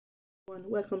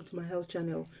Welcome to my health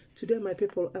channel. Today, my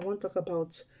people, I want to talk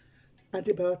about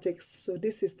antibiotics. So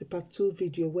this is the part 2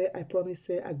 video where I promise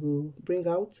say I go bring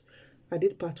out. I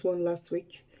did part 1 last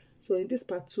week. So in this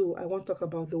part 2, I want to talk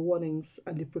about the warnings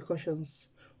and the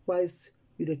precautions whilst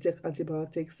you dey take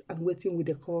antibiotics and wetin we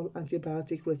dey call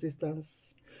antibiotic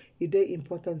resistance. E dey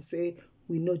important say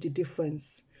we know the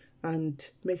difference and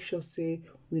make sure say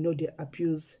we know the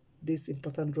abuse this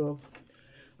important drug.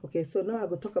 Okay, so now I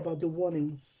go talk about the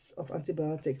warnings of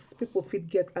antibiotics. People fit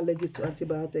get allergies to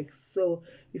antibiotics. So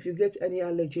if you get any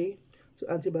allergy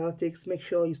to antibiotics, make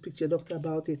sure you speak to your doctor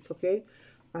about it, okay?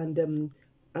 And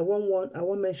I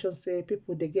want mention say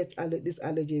people they get these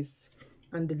allergies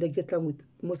and they get them with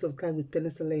most of the time with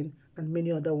penicillin and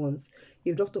many other ones.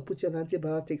 If doctor put you on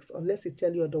antibiotics, unless he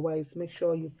tell you otherwise, make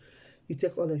sure you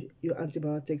take all of your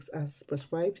antibiotics as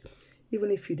prescribed.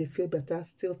 Even if you feel better,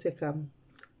 still take them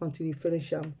until you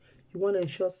finish them. You want to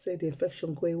ensure say the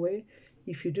infection go away.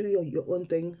 If you do your own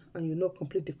thing and you know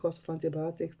complete the course of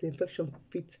antibiotics, the infection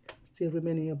fit still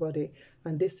remain in your body,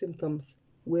 and these symptoms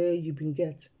where you been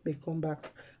get may come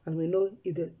back. And we know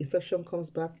if the infection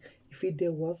comes back, if it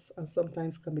there worse and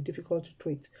sometimes can be difficult to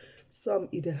treat. Some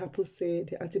it happens say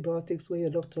the antibiotics where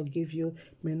your doctor give you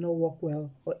may not work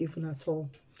well or even at all.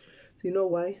 So you know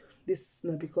why? This is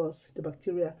not because the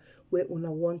bacteria where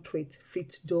una one treat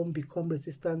fit don't become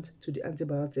resistant to the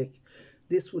antibiotic.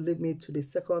 This will lead me to the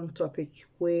second topic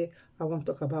where I want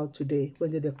to talk about today, when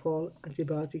they call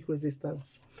antibiotic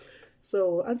resistance.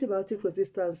 So antibiotic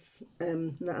resistance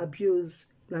na abuse,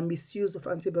 na misuse of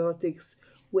antibiotics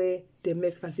where they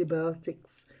make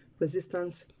antibiotics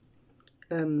resistant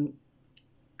and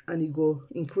it go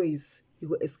increase, it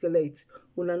go escalate.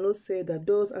 Una know say that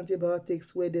those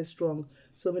antibiotics were they strong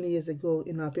so many years ago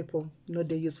in our people, not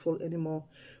they useful anymore.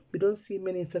 We don't see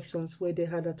many infections where they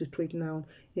harder to treat now.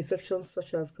 Infections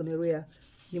such as gonorrhea,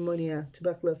 pneumonia,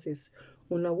 tuberculosis.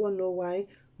 Una won't know why,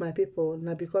 my people.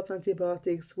 Now because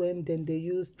antibiotics when then they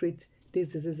use treat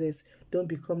these diseases don't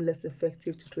become less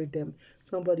effective to treat them.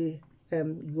 Somebody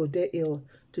go there ill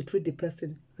to treat the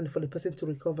person and for the person to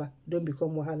recover don't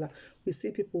become wahala. We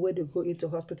see people where they go into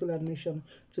hospital admission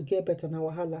to get better now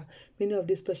wahala. Many of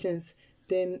these patients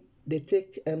then they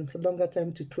take longer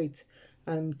time to treat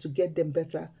and to get them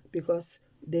better because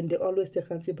then they always take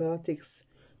antibiotics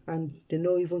and they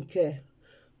don't even care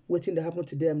waiting to happen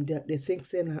to them. They think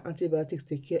saying antibiotics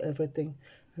take care everything,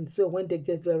 and so when they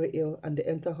get very ill and they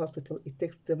enter hospital, it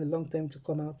takes them a long time to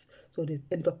come out, so they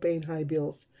end up paying high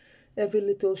bills. Every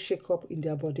little shake up in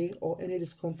their body or any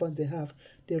discomfort they have,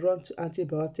 they run to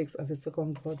antibiotics as a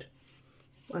second god.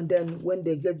 And then when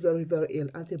they get very, very ill,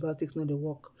 antibiotics not they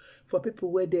work. For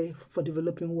people where they for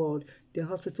developing world, their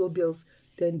hospital bills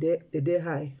then they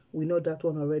high. We know that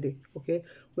one already. Okay.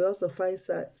 We also find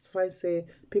say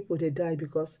people they die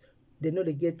because they know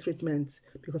they get treatment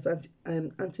because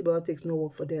antibiotics no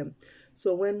work for them.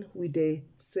 So when they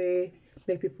say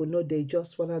make people know they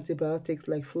just want antibiotics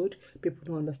like food, people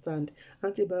don't understand.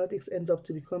 Antibiotics end up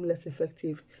to become less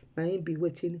effective. Now in be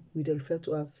waiting we they refer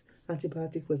to as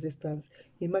antibiotic resistance.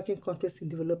 Imagine countries in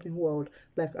developing world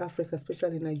like Africa,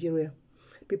 especially Nigeria.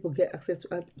 People get access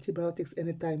to antibiotics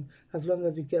anytime as long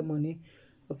as you get money.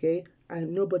 Okay,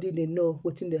 and nobody they know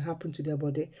what thing they happen to their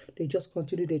body. They just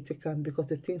continue they take them because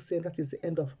they think say that is the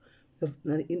end of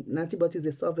antibiotics.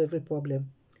 They solve every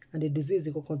problem, and the disease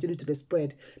they will continue to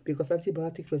spread because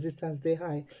antibiotic resistance they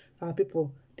high. Our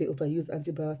people they overuse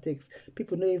antibiotics.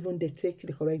 People know even they take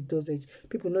the correct dosage.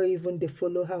 People know even they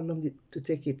follow how long to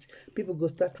take it. People go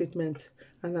start treatment,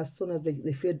 and as soon as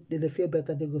they feel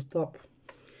better, they go stop.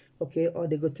 Okay, or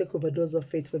they go take overdose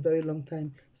of it for a very long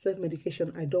time.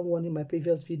 Self-medication, I don't want in my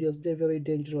previous videos, they're very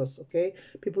dangerous. Okay,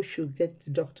 people should get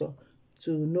the doctor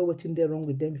to know what's in there wrong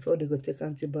with them before they go take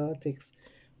antibiotics.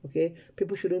 Okay,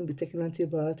 people shouldn't be taking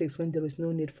antibiotics when there is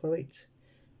no need for it.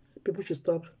 People should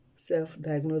stop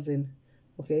self-diagnosing.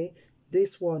 Okay,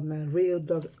 this one real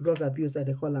drug abuse that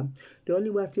they call them. The only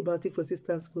way antibiotic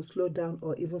resistance will slow down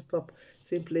or even stop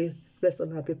simply rest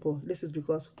on our people. This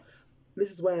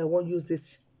is why I won't use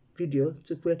this video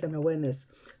to create an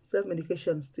awareness.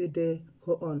 Self-medication still they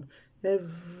go on.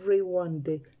 Everyone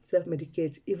they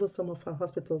self-medicate. Even some of our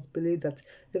hospitals believe that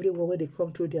everyone when they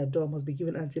come through their door must be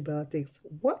given antibiotics.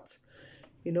 What?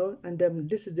 And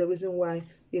this is the reason why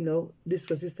this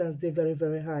resistance they very,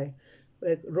 very high.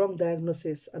 Like wrong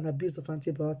diagnosis and abuse of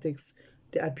antibiotics.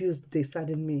 The abuse they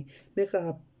sadden me. Make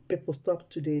our people stop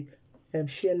today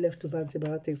share leftover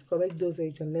antibiotics. Correct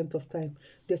dosage and length of time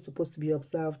they're supposed to be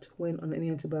observed when on any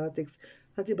antibiotics.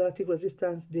 Antibiotic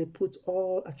resistance, they put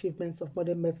all achievements of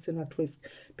modern medicine at risk.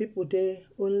 People they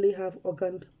only have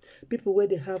people where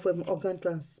they have organ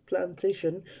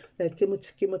transplantation,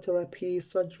 chemotherapy,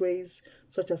 surgeries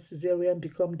such as cesarean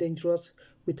become dangerous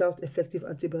without effective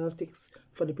antibiotics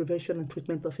for the prevention and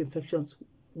treatment of infections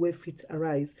where fit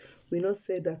arise. We not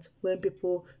say that when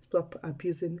people stop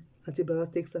abusing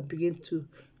antibiotics and begin to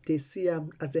they see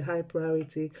them as a high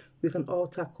priority, we can all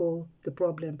tackle the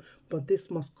problem. But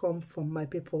this must come from my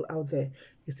people out there.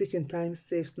 It's teaching time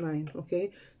saves 9.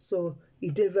 Okay, so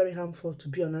it is very harmful to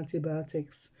be on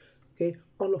antibiotics. Okay,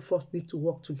 all of us need to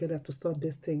work together to stop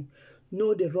this thing.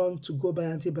 No, they run to go buy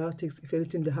antibiotics if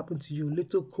anything that happen to you.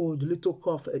 Little cold, little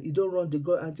cough, you don't run, they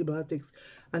go antibiotics.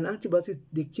 And antibiotics,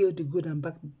 they kill the good and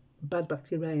bad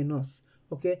bacteria in us.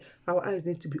 Okay, our eyes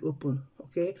need to be open.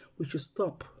 Okay, we should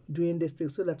stop doing this thing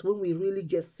so that when we really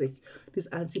get sick, these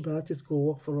antibiotics go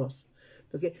work for us.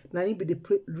 Okay, now it be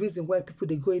the reason why people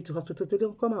they go into hospitals, they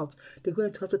don't come out. They go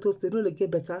into hospitals, they know they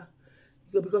get better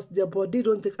because their body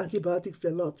don't take antibiotics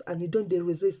a lot and they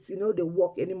resist, they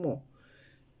work anymore.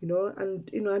 And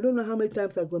I don't know how many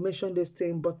times I go mention this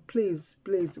thing, but please,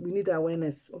 we need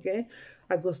awareness. Okay,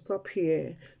 I go stop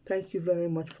here. Thank you very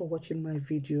much for watching my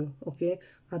video. Okay,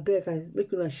 I beg I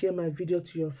make you share my video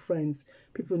to your friends.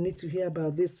 People need to hear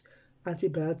about this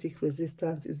antibiotic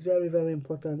resistance. It's very, very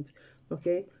important.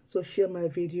 Okay, so share my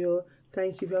video.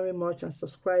 Thank you very much and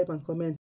subscribe and comment.